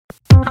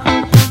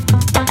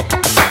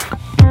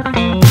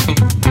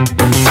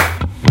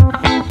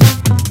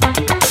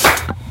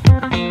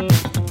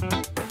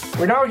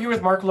We're now here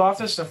with Mark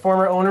Loftus, the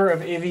former owner of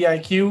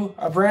AVIQ,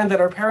 a brand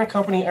that our parent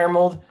company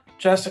Emerald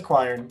just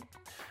acquired.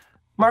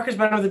 Mark has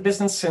been with the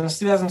business since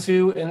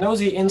 2002 and knows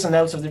the ins and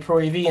outs of the Pro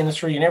AV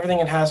industry and everything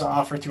it has to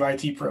offer to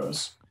IT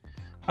pros.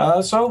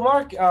 So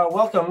Mark,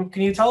 welcome.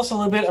 Can you tell us a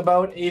little bit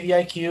about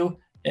AVIQ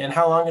and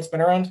how long it's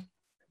been around?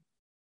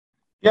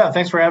 Yeah,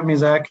 thanks for having me,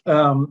 Zach.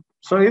 So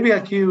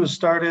AVIQ was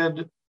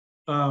started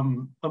a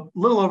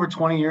little over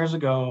 20 years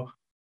ago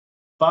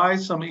by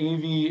some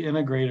AV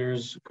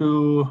integrators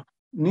who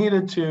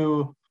needed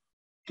to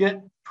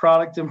get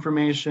product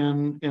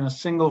information in a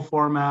single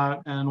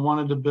format and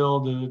wanted to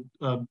build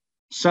a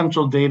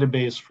central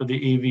database for the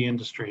AV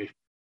industry.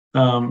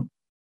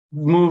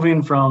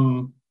 Moving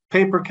from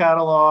paper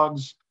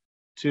catalogs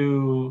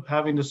to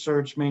having to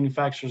search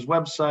manufacturers'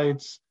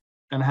 websites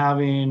and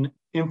having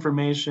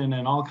information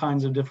in all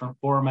kinds of different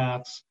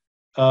formats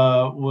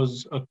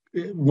was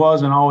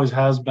and always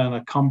has been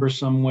a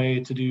cumbersome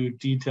way to do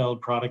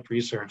detailed product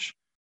research.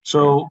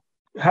 So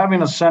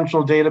having a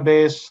central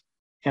database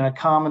in a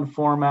common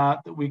format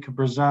that we could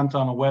present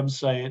on a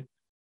website,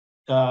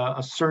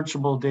 a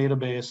searchable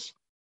database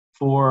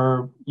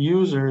for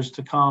users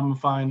to come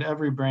find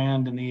every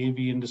brand in the AV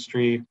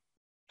industry.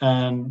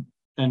 And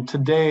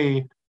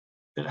today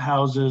it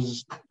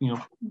houses,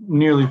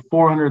 nearly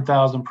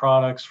 400,000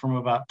 products from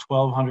about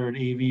 1,200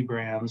 AV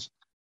brands.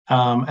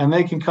 And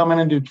they can come in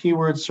and do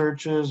keyword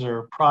searches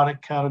or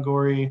product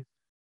category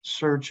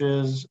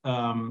searches.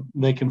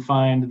 They can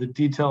find the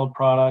detailed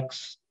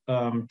products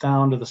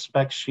down to the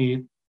spec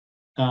sheet.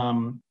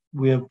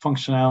 We have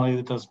functionality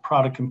that does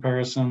product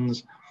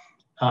comparisons,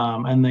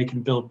 and they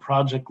can build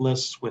project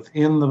lists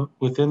within the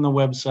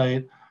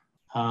website.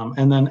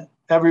 And then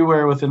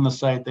everywhere within the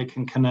site, they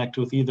can connect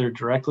with either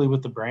directly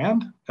with the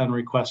brand and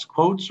request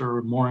quotes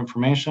or more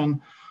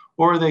information,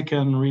 or they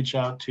can reach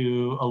out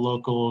to a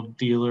local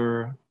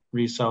dealer,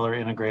 reseller,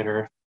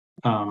 integrator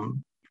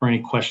for any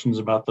questions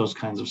about those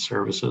kinds of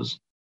services.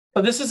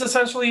 So this is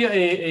essentially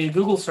a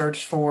Google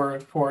search for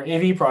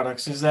AV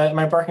products. Am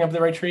I barking up the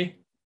right tree?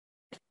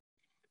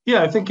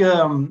 Yeah, I think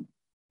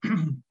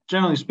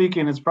generally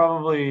speaking, it's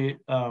probably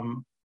a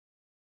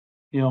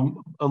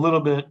little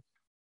bit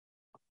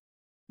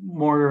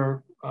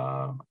more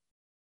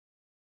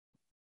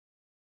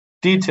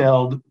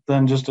detailed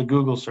than just a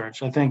Google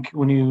search. I think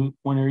when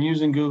you're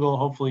using Google,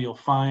 hopefully you'll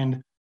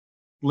find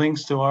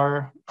links to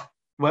our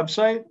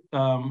website.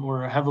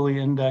 We're a heavily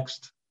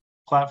indexed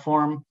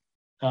platform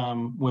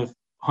with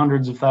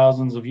hundreds of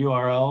thousands of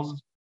URLs.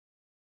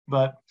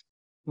 But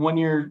when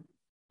you're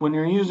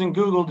using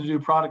Google to do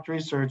product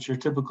research, you're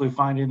typically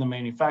finding the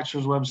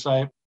manufacturer's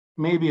website,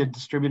 maybe a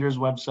distributor's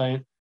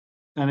website.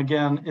 And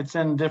again, it's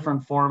in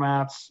different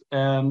formats.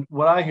 And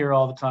what I hear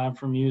all the time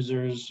from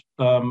users,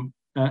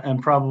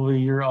 and probably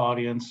your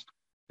audience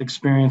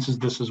experiences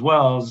this as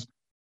well, is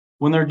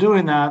when they're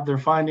doing that, they're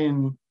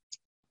finding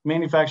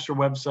manufacturer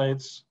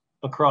websites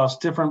across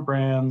different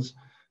brands,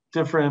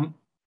 different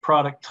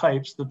product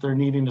types that they're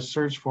needing to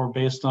search for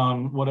based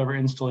on whatever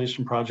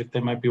installation project they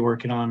might be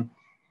working on.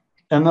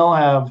 And they'll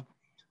have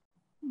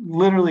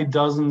literally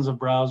dozens of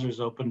browsers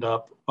opened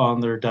up on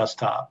their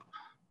desktop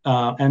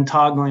and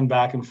toggling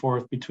back and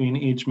forth between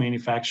each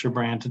manufacturer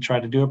brand to try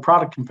to do a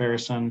product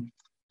comparison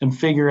and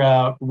figure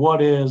out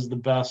what is the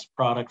best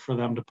product for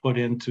them to put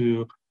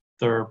into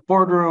their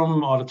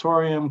boardroom,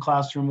 auditorium,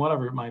 classroom,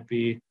 whatever it might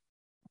be.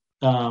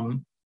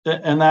 And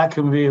that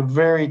can be a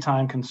very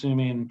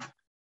time-consuming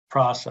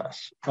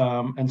process.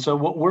 And so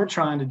what we're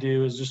trying to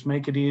do is just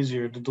make it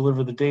easier to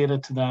deliver the data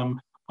to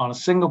them on a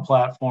single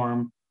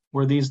platform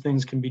where these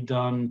things can be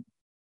done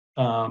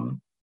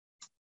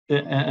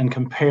and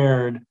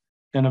compared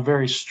in a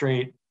very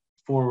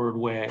straightforward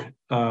way.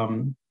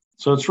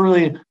 So it's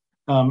really,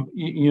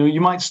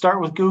 you might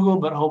start with Google,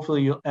 but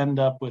hopefully you'll end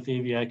up with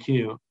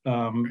AVIQ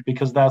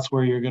because that's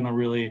where you're going to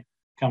really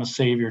kind of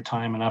save your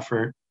time and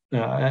effort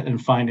in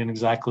finding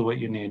exactly what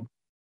you need.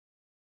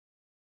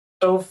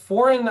 So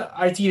for an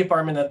IT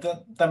department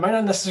that might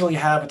not necessarily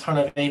have a ton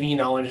of AV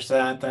knowledge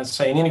that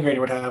say an integrator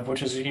would have,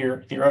 which is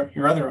your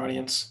other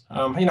audience,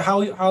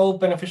 how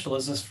beneficial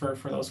is this for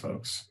those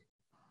folks?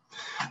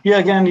 Yeah,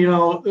 again,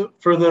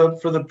 for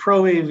the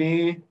Pro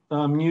AV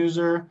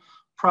user,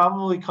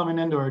 probably coming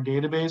into our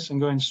database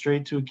and going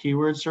straight to a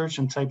keyword search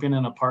and typing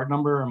in a part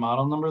number or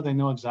model number, they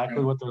know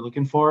exactly what they're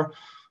looking for.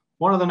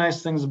 One of the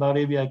nice things about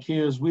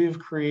AVIQ is we've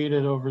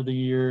created over the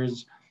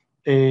years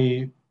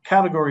a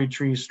category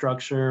tree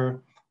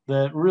structure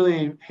that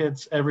really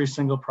hits every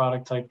single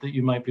product type that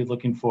you might be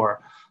looking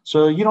for.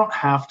 So you don't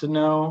have to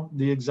know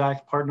the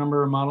exact part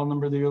number or model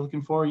number that you're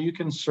looking for. You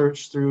can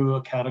search through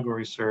a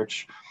category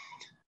search.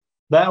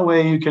 That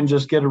way you can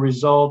just get a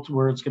result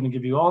where it's going to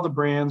give you all the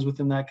brands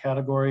within that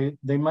category.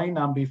 They might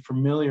not be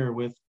familiar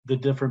with the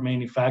different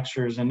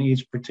manufacturers in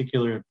each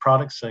particular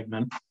product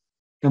segment.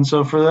 And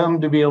so for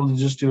them to be able to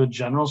just do a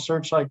general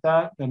search like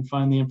that and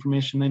find the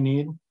information they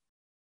need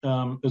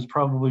is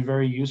probably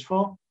very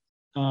useful.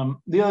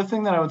 The other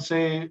thing that I would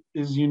say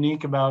is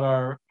unique about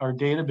our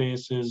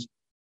database is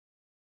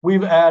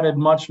we've added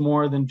much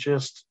more than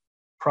just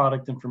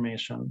product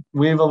information.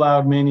 We've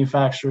allowed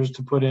manufacturers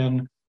to put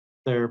in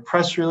their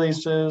press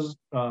releases,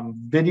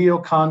 video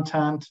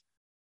content.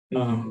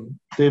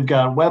 They've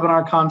got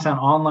webinar content,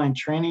 online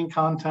training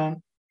content.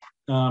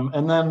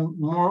 And then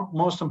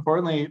most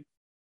importantly,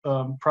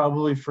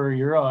 probably for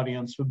your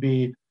audience would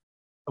be,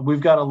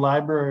 we've got a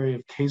library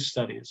of case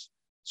studies.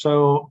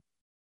 So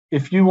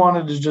if you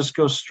wanted to just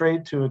go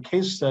straight to a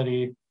case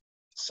study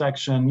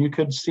section, you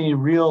could see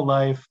real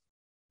life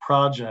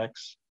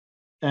projects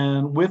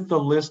and with the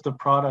list of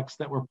products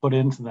that were put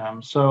into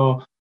them.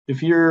 So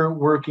if you're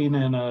working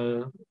in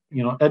a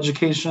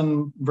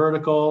education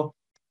vertical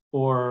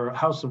or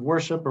house of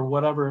worship or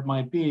whatever it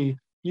might be,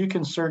 you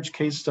can search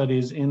case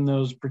studies in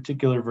those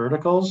particular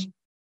verticals,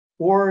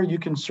 or you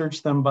can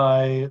search them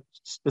by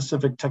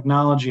specific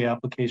technology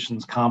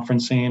applications,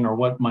 conferencing, or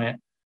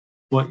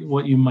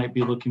what you might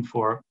be looking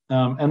for.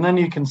 And then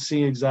you can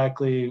see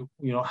exactly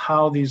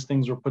how these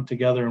things were put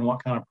together and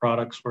what kind of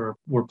products were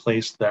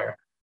placed there.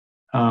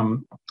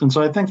 And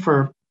so I think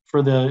for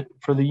the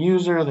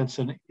user that's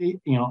an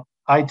IT or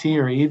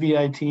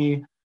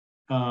AVIT,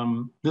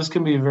 this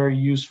can be a very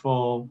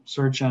useful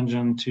search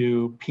engine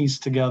to piece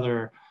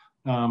together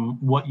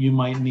what you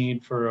might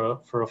need for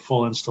a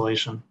full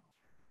installation.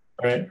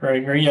 Right.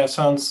 Yeah,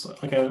 sounds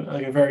like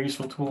a very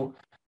useful tool.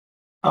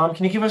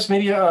 Can you give us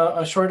maybe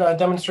a short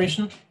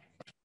demonstration?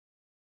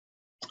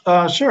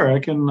 Sure, I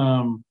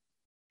can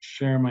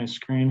share my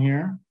screen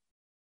here.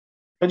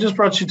 I just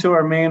brought you to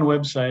our main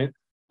website.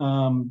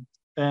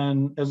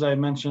 And as I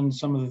mentioned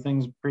some of the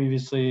things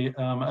previously,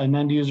 an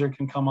end user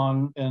can come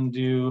on and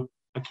do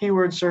a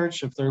keyword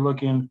search. If they're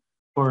looking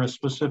for a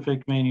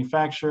specific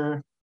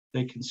manufacturer,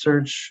 they can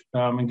search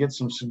and get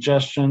some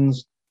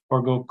suggestions,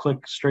 or go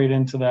click straight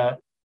into that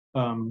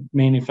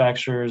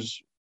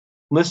manufacturer's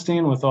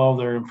listing with all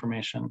their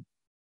information.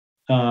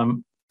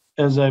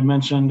 As I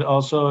mentioned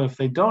also, if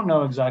they don't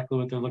know exactly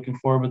what they're looking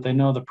for, but they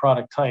know the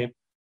product type,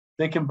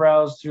 they can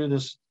browse through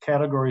this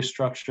category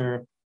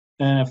structure.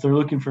 And if they're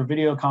looking for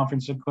video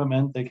conference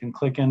equipment, they can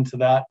click into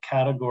that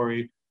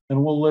category,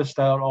 and we'll list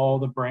out all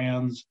the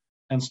brands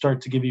and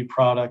start to give you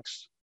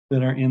products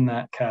that are in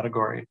that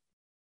category.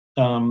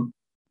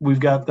 We've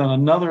got then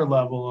another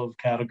level of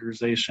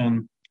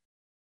categorization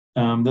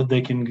that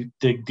they can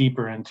dig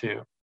deeper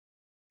into.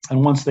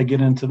 And once they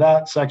get into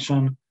that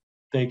section,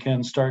 they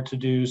can start to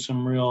do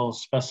some real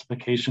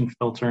specification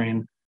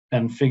filtering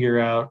and figure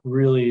out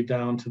really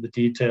down to the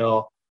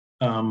detail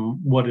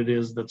what it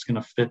is that's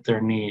going to fit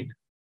their need.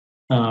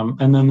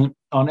 And then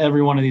on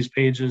every one of these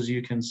pages,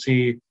 you can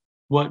see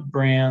what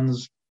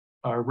brands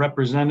are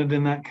represented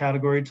in that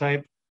category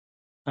type.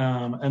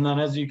 And then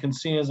as you can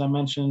see, as I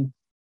mentioned,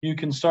 you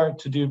can start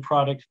to do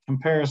product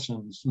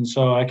comparisons. And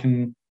so I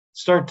can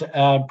start to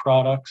add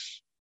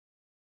products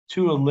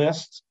to a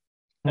list.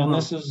 And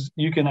this is,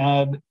 you can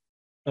add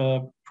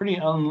a pretty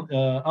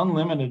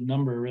unlimited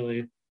number,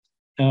 really.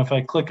 And if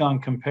I click on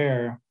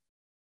compare,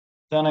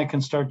 then I can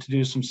start to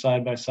do some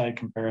side-by-side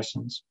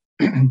comparisons.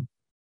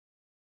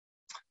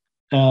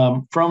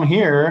 From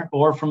here,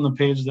 or from the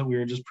page that we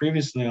were just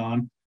previously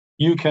on,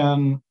 you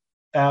can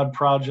add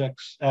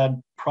products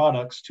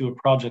to a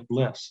project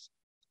list.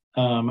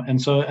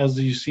 And so as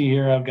you see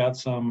here, I've got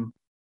some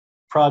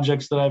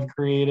projects that I've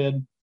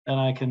created, and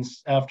I can,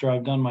 after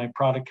I've done my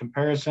product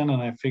comparison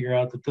and I figure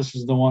out that this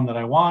is the one that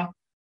I want,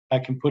 I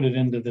can put it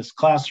into this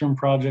classroom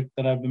project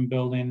that I've been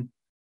building,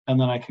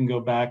 and then I can go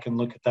back and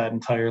look at that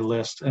entire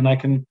list, and I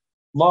can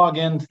log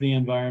into the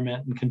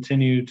environment and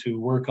continue to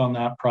work on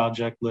that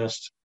project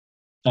list.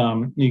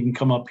 You can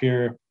come up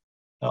here,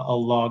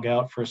 I'll log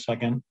out for a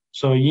second.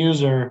 So a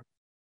user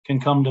can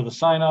come to the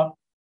sign up,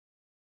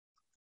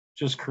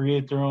 just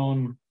create their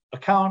own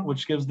account,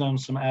 which gives them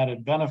some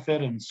added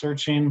benefit in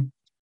searching.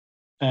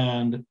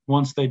 And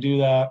once they do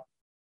that,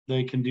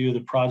 they can do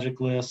the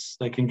project lists.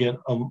 They can get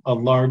a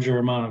larger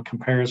amount of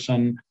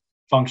comparison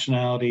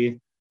functionality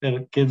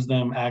that gives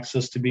them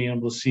access to being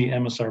able to see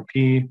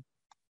MSRP.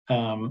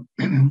 And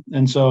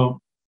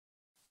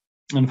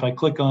if I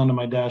click onto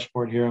my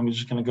dashboard here, I'm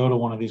just going to go to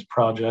one of these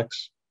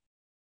projects.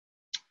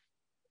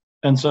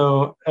 And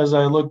so as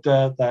I looked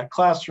at that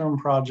classroom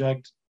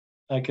project,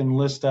 I can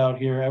list out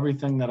here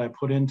everything that I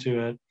put into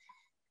it.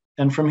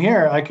 And from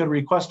here, I could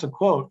request a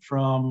quote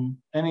from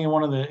any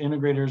one of the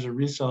integrators or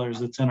resellers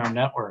that's in our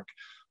network.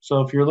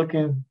 So if you're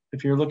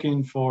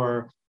looking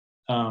for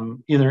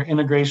either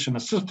integration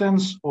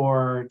assistance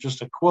or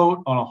just a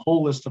quote on a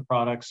whole list of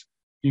products,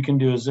 you can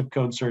do a zip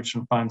code search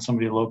and find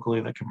somebody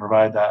locally that can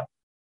provide that.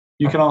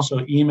 You can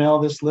also email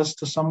this list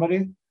to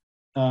somebody,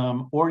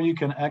 or you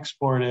can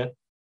export it.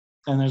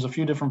 And there's a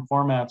few different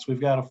formats.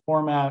 We've got a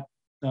format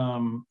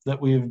that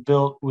we've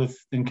built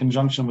in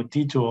conjunction with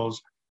DTools,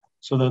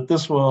 so that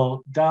this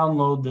will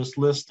download this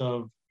list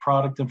of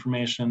product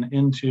information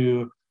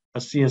into a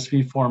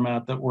CSV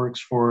format that works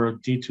for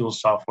DTools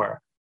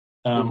software.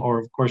 Or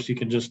of course, you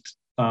can just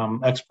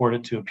export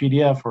it to a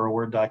PDF or a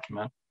Word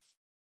document.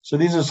 So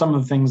these are some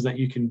of the things that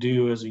you can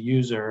do as a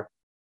user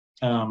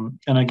And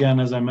again,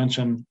 as I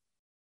mentioned,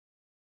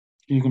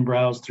 you can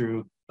browse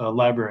through a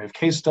library of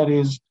case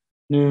studies,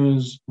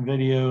 news,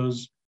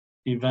 videos,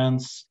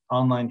 events,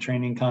 online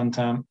training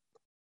content.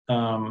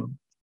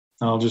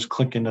 I'll just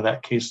click into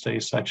that case study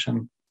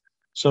section.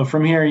 So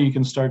from here, you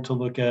can start to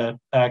look at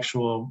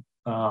actual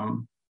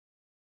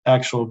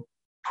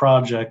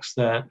projects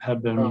that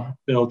have been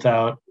built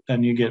out,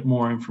 and you get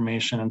more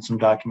information and some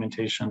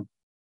documentation.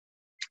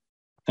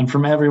 And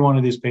from every one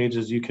of these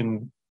pages, you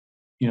can,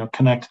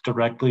 connect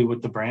directly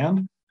with the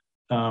brand.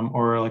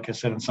 Or like I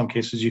said, in some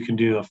cases, you can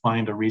do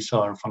find a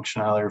reseller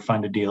functionality or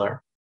find a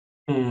dealer.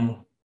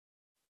 Well,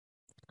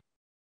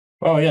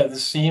 yeah,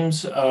 this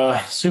seems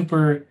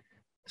super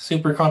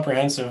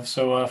comprehensive.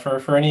 So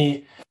for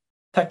any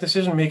tech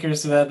decision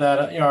makers that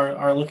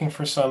are looking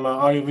for some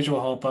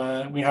audiovisual help,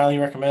 we highly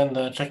recommend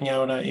checking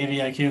out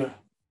AVIQ.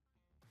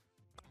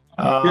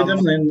 Yeah,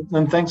 definitely.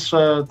 And thanks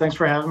for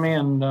having me.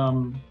 And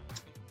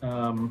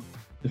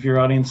if your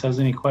audience has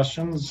any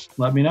questions,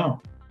 let me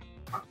know.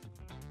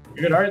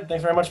 Good. All right.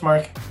 Thanks very much,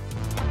 Mark.